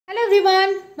Hello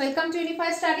everyone, welcome to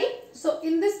Unified Study. So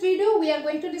in this video we are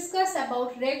going to discuss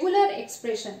about regular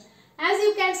expression. As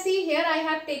you can see here, I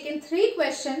have taken 3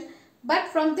 questions, but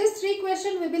from these 3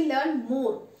 questions we will learn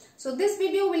more. So this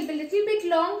video will be little bit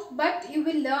long, but you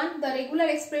will learn the regular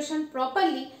expression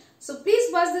properly. So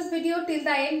please watch this video till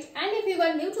the end, and if you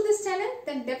are new to this channel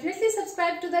then definitely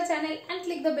subscribe to the channel and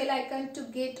click the bell icon to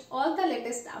get all the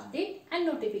latest update and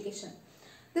notification.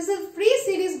 This is a free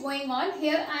series going on.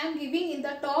 Here I am giving in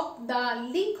the top the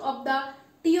link of the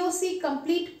TOC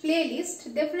complete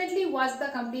playlist. Definitely watch the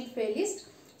complete playlist.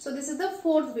 So this is the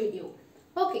 4th video.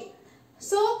 Okay.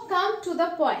 So come to the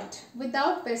point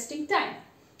without wasting time.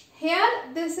 Here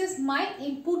this is my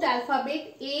input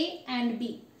alphabet A and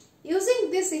B.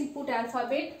 Using this input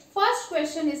alphabet, first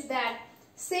question is that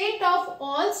set of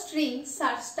all strings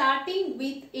are starting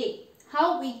with A.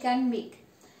 How we can make?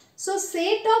 So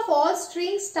set of all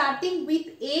strings starting with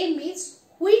A means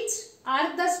which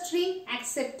are the string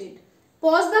accepted.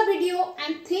 Pause the video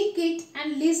and think it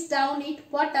and list down it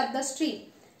what are the string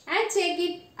and check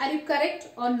it, are you correct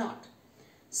or not.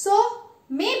 So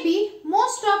maybe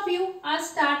most of you are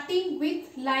starting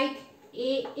with like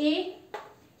AA,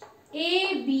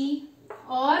 AB,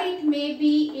 or it may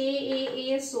be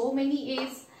AAA, so many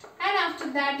A's, and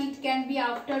after that it can be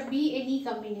after B any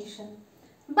combination.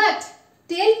 But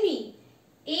tell me,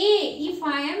 A, if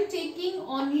I am taking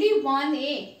only one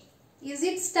A, is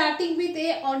it starting with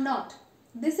A or not?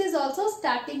 This is also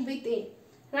starting with A,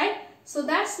 right? So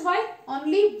that's why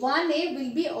only one A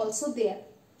will be also there,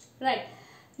 right?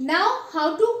 Now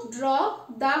how to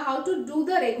do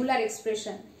the regular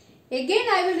expression. Again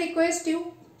I will request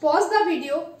you, pause the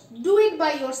video, do it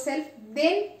by yourself,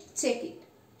 then check it.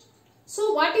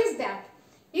 So what is that?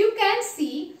 You can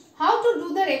see how to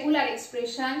do the regular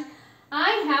expression.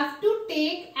 I have to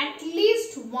take at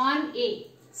least one A.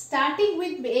 Starting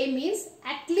with A means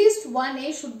at least one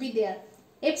A should be there.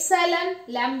 Epsilon,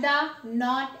 lambda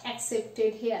not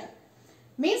accepted here.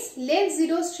 Means length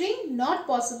 0 string not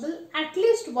possible. At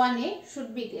least one A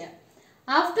should be there.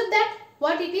 After that,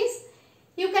 what it is?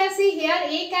 You can see here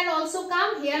A can also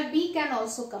come, here B can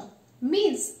also come.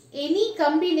 Means any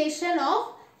combination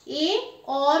of A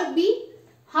or B.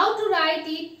 How to write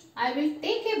it? I will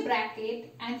take a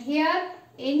bracket and here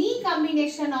any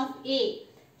combination of A,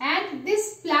 and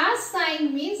this plus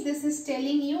sign means this is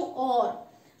telling you or,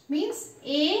 means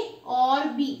A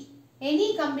or B,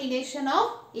 any combination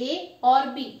of A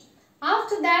or B.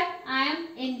 After that I am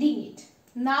ending it.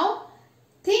 Now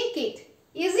think it,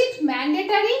 is it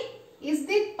mandatory? Is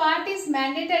this part is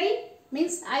mandatory?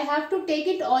 Means I have to take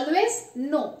it always?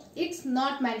 No, it's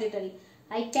not mandatory.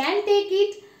 I can take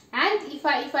it. And if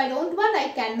I don't want, I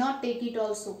cannot take it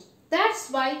also. That's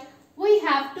why we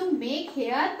have to make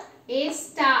here a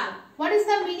star. What is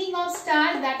the meaning of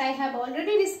star? That I have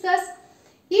already discussed.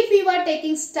 If you are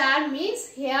taking star means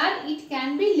here it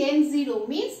can be length 0.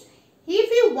 Means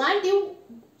if you want,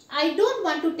 I don't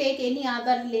want to take any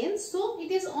other length. So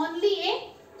it is only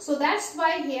A. So that's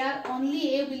why here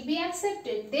only A will be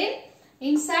accepted. Then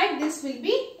inside this will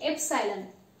be epsilon.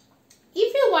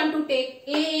 If you want to take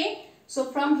AA, so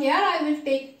from here I will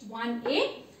take one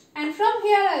A and from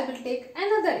here I will take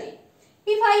another A.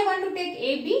 If I want to take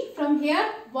AB, from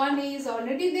here one A is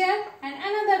already there and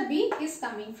another B is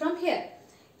coming from here.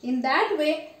 In that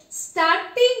way,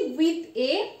 starting with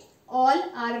A, all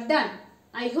are done.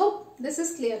 I hope this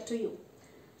is clear to you.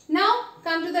 Now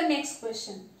come to the next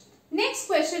question. Next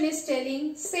question is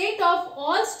telling set of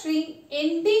all string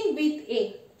ending with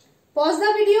A. Pause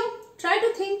the video, try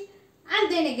to think and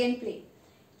then again play.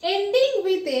 Ending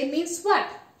with A means what?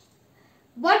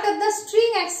 What are the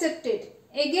string accepted?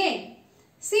 Again,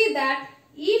 see that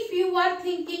if you are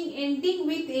thinking ending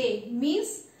with A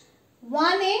means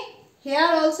 1A here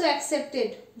also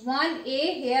accepted, 1A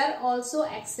here also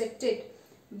accepted.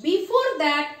 Before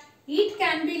that it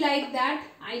can be like that,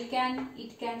 it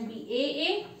can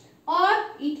be AA or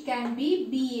it can be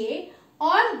BA,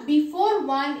 or before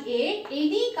 1A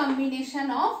any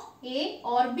combination of A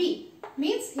or B.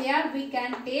 Means here we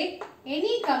can take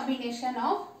any combination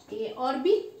of A or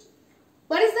B.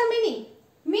 What is the meaning?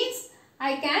 Means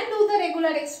I can do the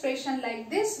regular expression like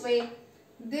this way.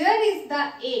 There is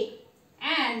the A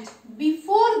and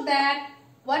before that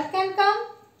what can come?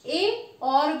 A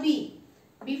or B.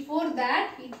 Before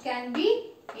that it can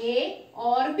be A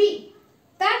or B.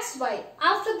 That's why.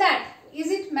 After that,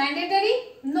 is it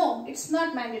mandatory? No, it's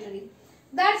not mandatory.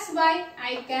 That's why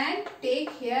I can take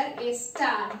here a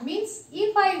star. Means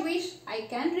if I wish, I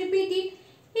can repeat it.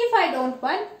 If I don't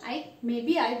want,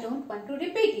 maybe I don't want to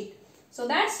repeat it. So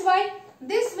that's why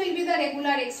this will be the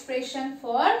regular expression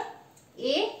for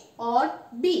A or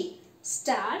B.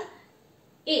 star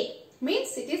A.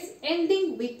 Means it is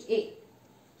ending with A.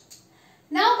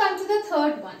 Now come to the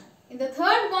third one. In the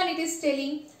third one it is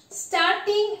telling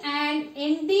starting and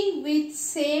ending with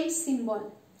same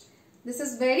symbol. This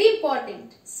is very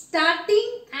important.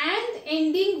 Starting and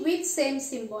ending with same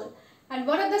symbol. And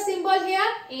what are the symbol here?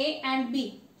 A and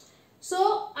B.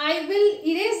 So I will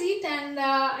erase it and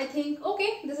I think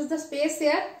okay, this is the space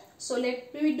here. So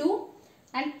let me do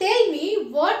and tell me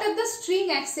what are the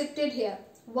string accepted here.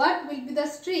 What will be the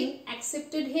string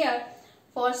accepted here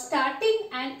for starting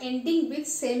and ending with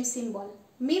same symbol?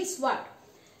 Means what?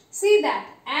 See that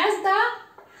as the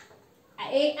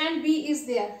A and B is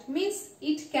there, means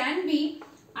it can be,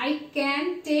 I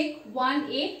can take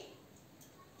 1A.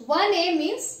 1A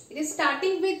means it is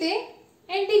starting with A,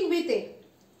 ending with A.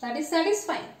 That is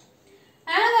satisfying.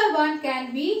 Another one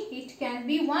can be, it can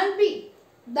be 1B.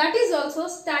 That is also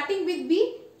starting with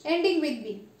B, ending with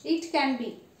B. It can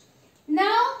be.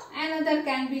 Now another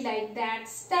can be like that,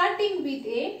 starting with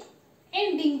A,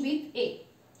 ending with A.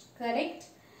 Correct?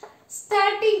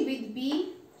 Starting with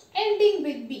B, ending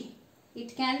with B.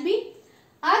 It can be.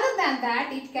 Other than that,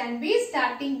 it can be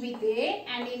starting with A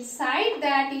and inside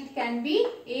that it can be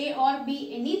A or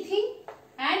B anything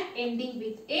and ending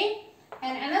with A.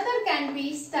 And another can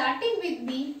be starting with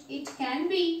B. It can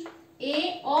be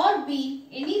A or B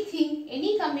anything,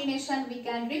 any combination we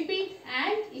can repeat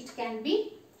and it can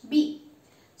be B.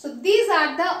 So these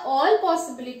are the all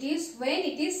possibilities when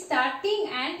it is starting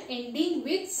and ending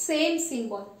with same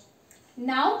symbol.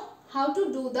 Now how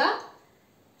to do the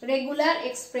regular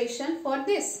expression for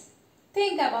this?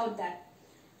 Think about that.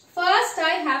 First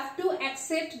I have to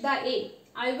accept the A.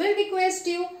 I will request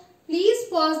you, please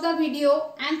pause the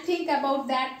video and think about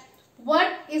that.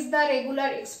 What is the regular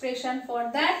expression for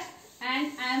that?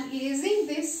 And I am erasing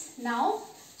this now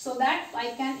so that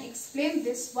I can explain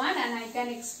this one and I can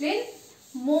explain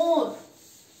more.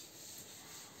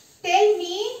 Tell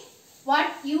me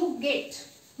what you get.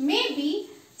 Maybe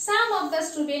some of the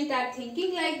students are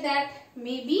thinking like that.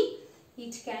 Maybe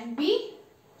it can be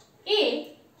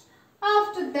A.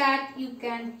 After that you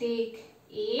can take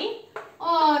A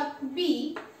or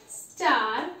B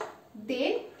star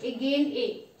then again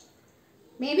A.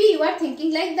 Maybe you are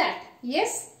thinking like that.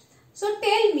 Yes. So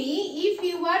tell me if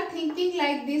you are thinking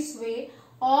like this way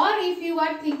or if you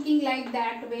are thinking like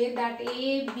that way, that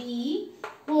A, B,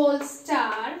 whole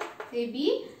star, A,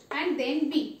 B and then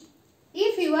B.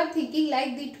 If you are thinking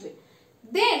like that way,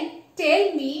 then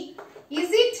tell me, is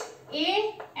it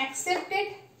A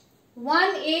accepted?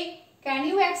 1A, can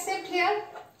you accept here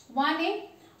 1A?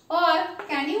 Or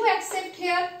can you accept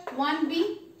here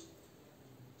 1B?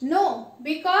 No,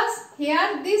 because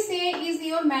here this A is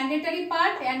your mandatory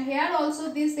part and here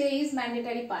also this A is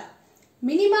mandatory part.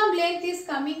 Minimum length is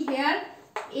coming here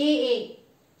AA.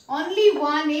 Only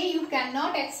 1A you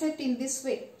cannot accept in this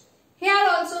way. Here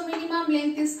also minimum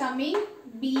length is coming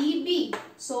BB.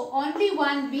 So only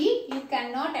 1B you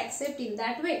cannot accept in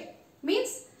that way.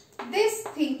 Means this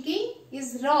thinking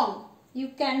is wrong. You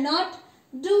cannot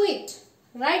do it.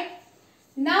 Right?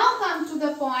 Now come to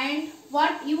the point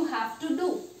what you have to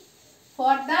do.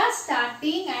 For the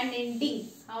starting and ending,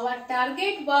 our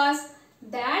target was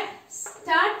that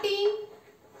starting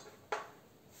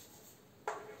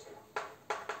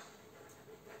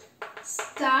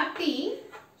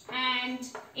and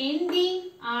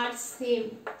ending are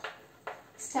same.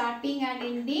 Starting and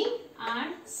ending are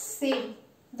same.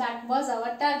 That was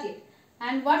our target.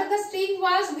 And what the string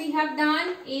was? We have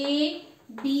done A,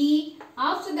 B.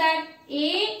 After that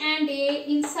A and A.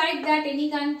 Inside that any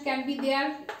can be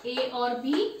there, A or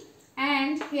B.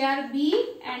 And here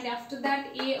B. And after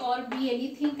that A or B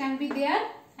anything can be there.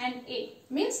 And A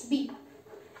means B.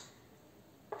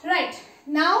 Right.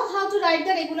 Now how to write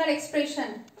the regular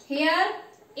expression? Here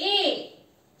A,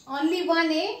 only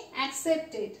one A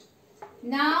accepted.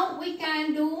 Now we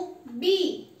can do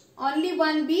B, only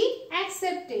one B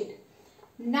accepted.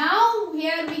 Now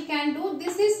here we can do,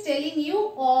 this is telling you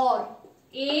or,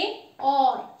 A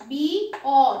or, B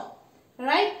or,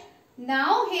 right?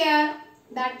 Now here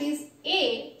that is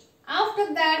A,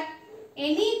 after that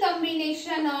any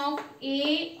combination of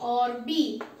A or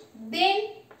B, then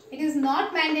it is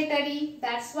not mandatory,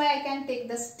 that's why I can take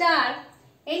the star.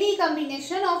 Any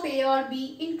combination of A or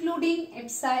B including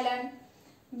epsilon,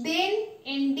 then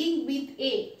ending with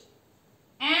A.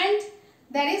 And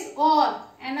there is or,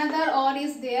 another or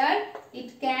is there,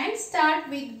 it can start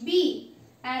with B.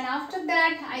 And after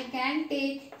that I can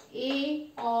take A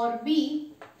or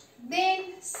B,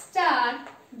 then star,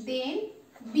 then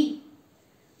B.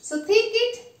 So think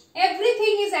it,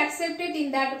 everything is accepted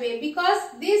in that way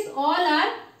because these all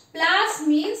are plus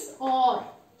means or.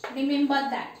 Remember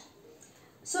that.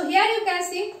 So here you can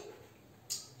see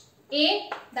A,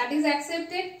 that is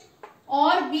accepted,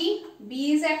 or B,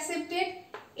 B is accepted.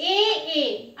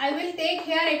 A, I will take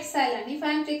here epsilon. If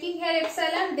I am taking here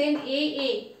epsilon, then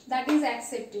A, that is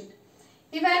accepted.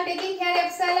 If I am taking here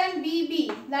epsilon,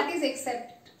 B, that is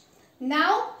accepted.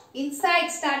 Now, inside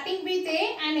starting with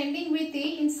A and ending with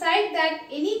A, inside that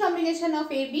any combination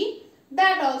of A, B,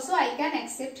 that also I can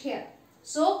accept here.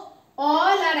 So,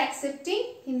 all are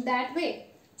accepting in that way.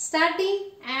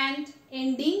 Starting and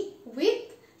ending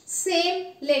with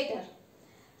same letter.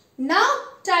 Now,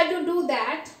 try to do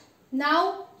that.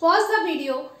 Now, pause the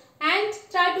video and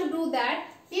try to do that.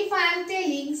 If I am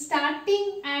telling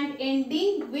starting and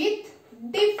ending with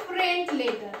different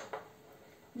letter.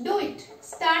 Do it.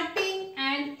 Starting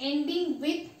and ending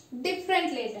with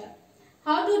different letter.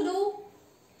 How to do?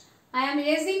 I am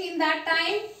erasing in that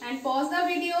time and pause the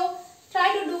video.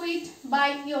 Try to do it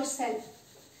by yourself.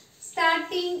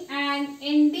 Starting and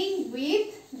ending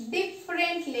with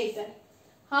different letter.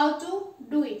 How to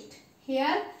do it?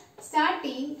 Here,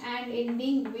 starting and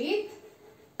ending with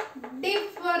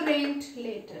different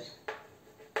letter.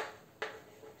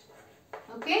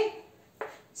 Okay?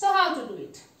 So, how to do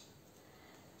it?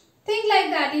 Think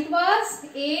like that. It was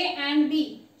A and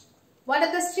B. What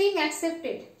are the string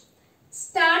accepted?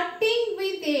 Starting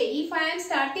with A. If I am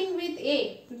starting with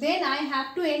A, then I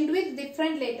have to end with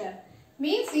different letter.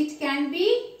 Means it can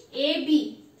be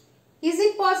AB. Is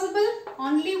it possible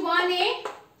only one A?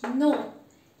 No.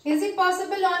 Is it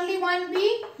possible only one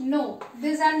B? No.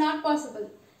 These are not possible.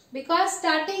 Because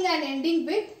starting and ending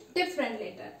with different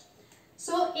letter.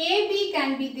 So AB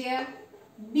can be there.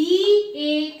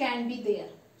 BA can be there.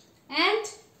 And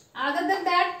other than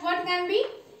that, what can be?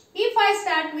 If I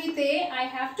start with A, I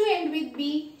have to end with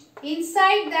B.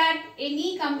 Inside that,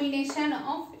 any combination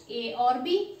of A or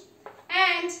B.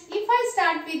 And if I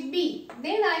start with B,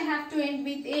 then I have to end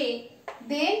with A.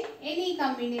 Then any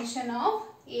combination of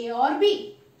A or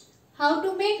B. How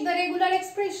to make the regular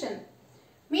expression?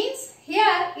 Means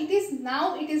here it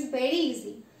is very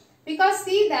easy. Because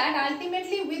see that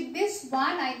ultimately with this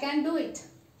one I can do it.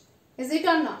 Is it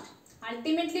or not?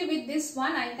 Ultimately with this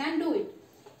one I can do it.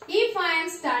 If I am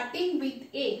starting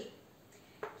with A,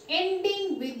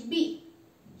 ending with B,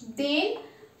 then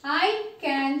I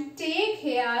can take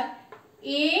here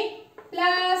A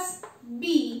plus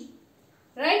B,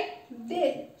 right?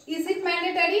 Then is it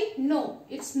mandatory? No,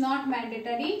 it's not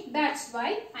mandatory. That's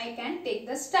why I can take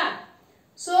the star.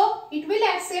 So it will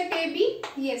accept AB.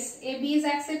 Yes, AB is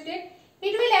accepted.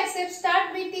 It will accept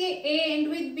start with A, end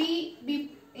with B,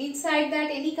 B inside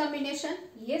that any combination.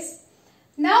 Yes.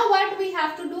 Now what we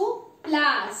have to do?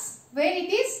 Plus when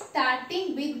it is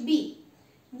starting with B,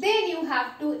 then you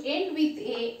have to end with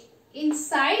A.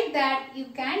 Inside that you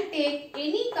can take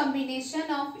any combination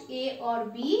of A or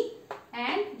B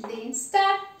and then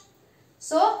start.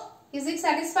 So is it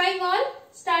satisfying all?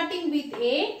 Starting with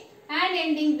A and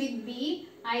ending with B.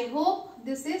 I hope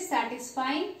this is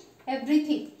satisfying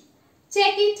everything.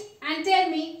 Check it and tell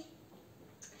me,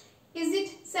 is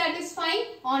it satisfying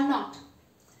or not?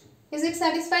 Is it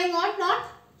satisfying or not?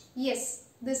 Yes,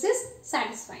 this is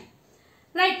satisfying.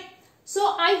 Right.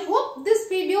 So I hope this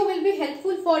video will be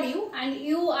helpful for you and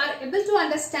you are able to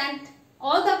understand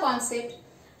all the concept.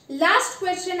 Last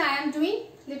question I am doing.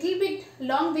 Little bit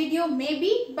long video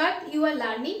maybe, but you are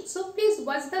learning. So please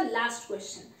watch the last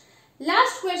question.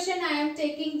 Last question I am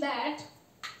taking that.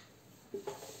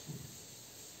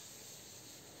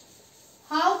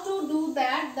 How to do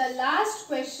that? The last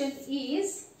question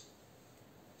is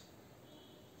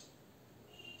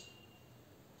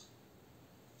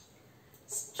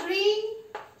string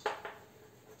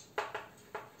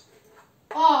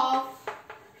of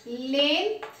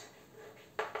length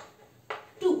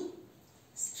 2.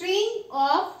 String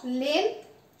of length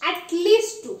at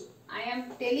least 2. I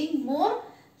am telling more,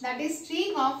 that is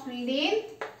string of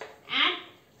length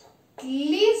at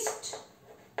least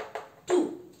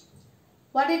 2.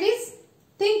 What it is?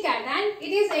 Think at, and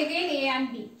it is again A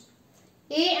and B.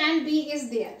 A and B is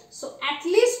there. So at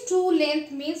least 2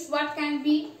 length means what can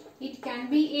be? It can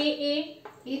be AA,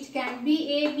 it can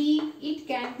be AB, it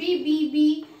can be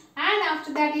BB, and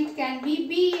after that it can be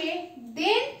BA.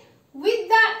 Then with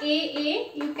the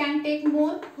AA you can take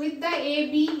more, with the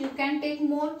AB you can take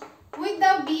more, with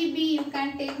the BB you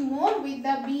can take more, with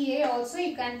the BA also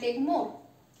you can take more.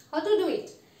 How to do it?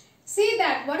 See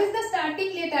that what is the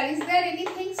starting letter? Is there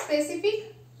anything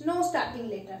specific? No starting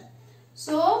letter.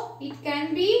 So it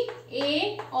can be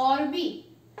A or B.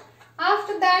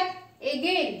 After that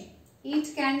again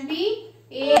it can be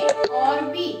A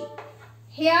or B.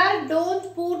 Here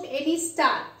don't put any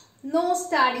star. No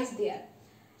star is there.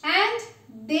 and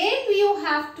then you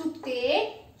have to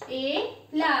take A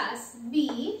plus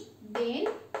B, then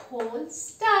whole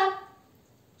star.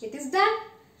 It is done.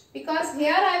 Because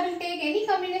here I will take any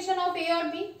combination of A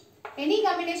or B. Any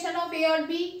combination of A or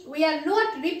B, we are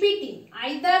not repeating.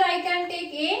 Either I can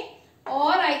take A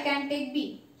or I can take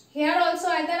B. Here also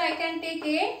either I can take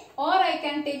A or I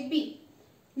can take B.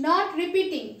 Not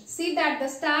repeating. See that the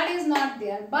star is not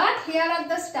there. But here are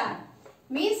the star.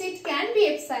 Means it can be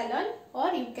epsilon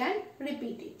or you can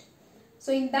repeat it.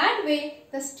 So in that way,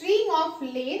 the string of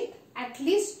length at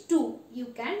least 2, you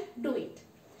can do it.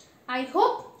 I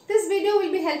hope this video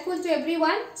will be helpful to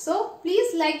everyone. So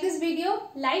please like this video,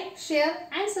 like, share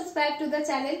and subscribe to the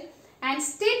channel. And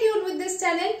stay tuned with this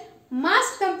channel.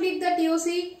 Must complete the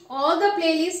TOC, all the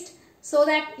playlist so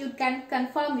that you can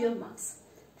confirm your marks.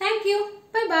 Thank you.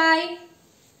 Bye-bye.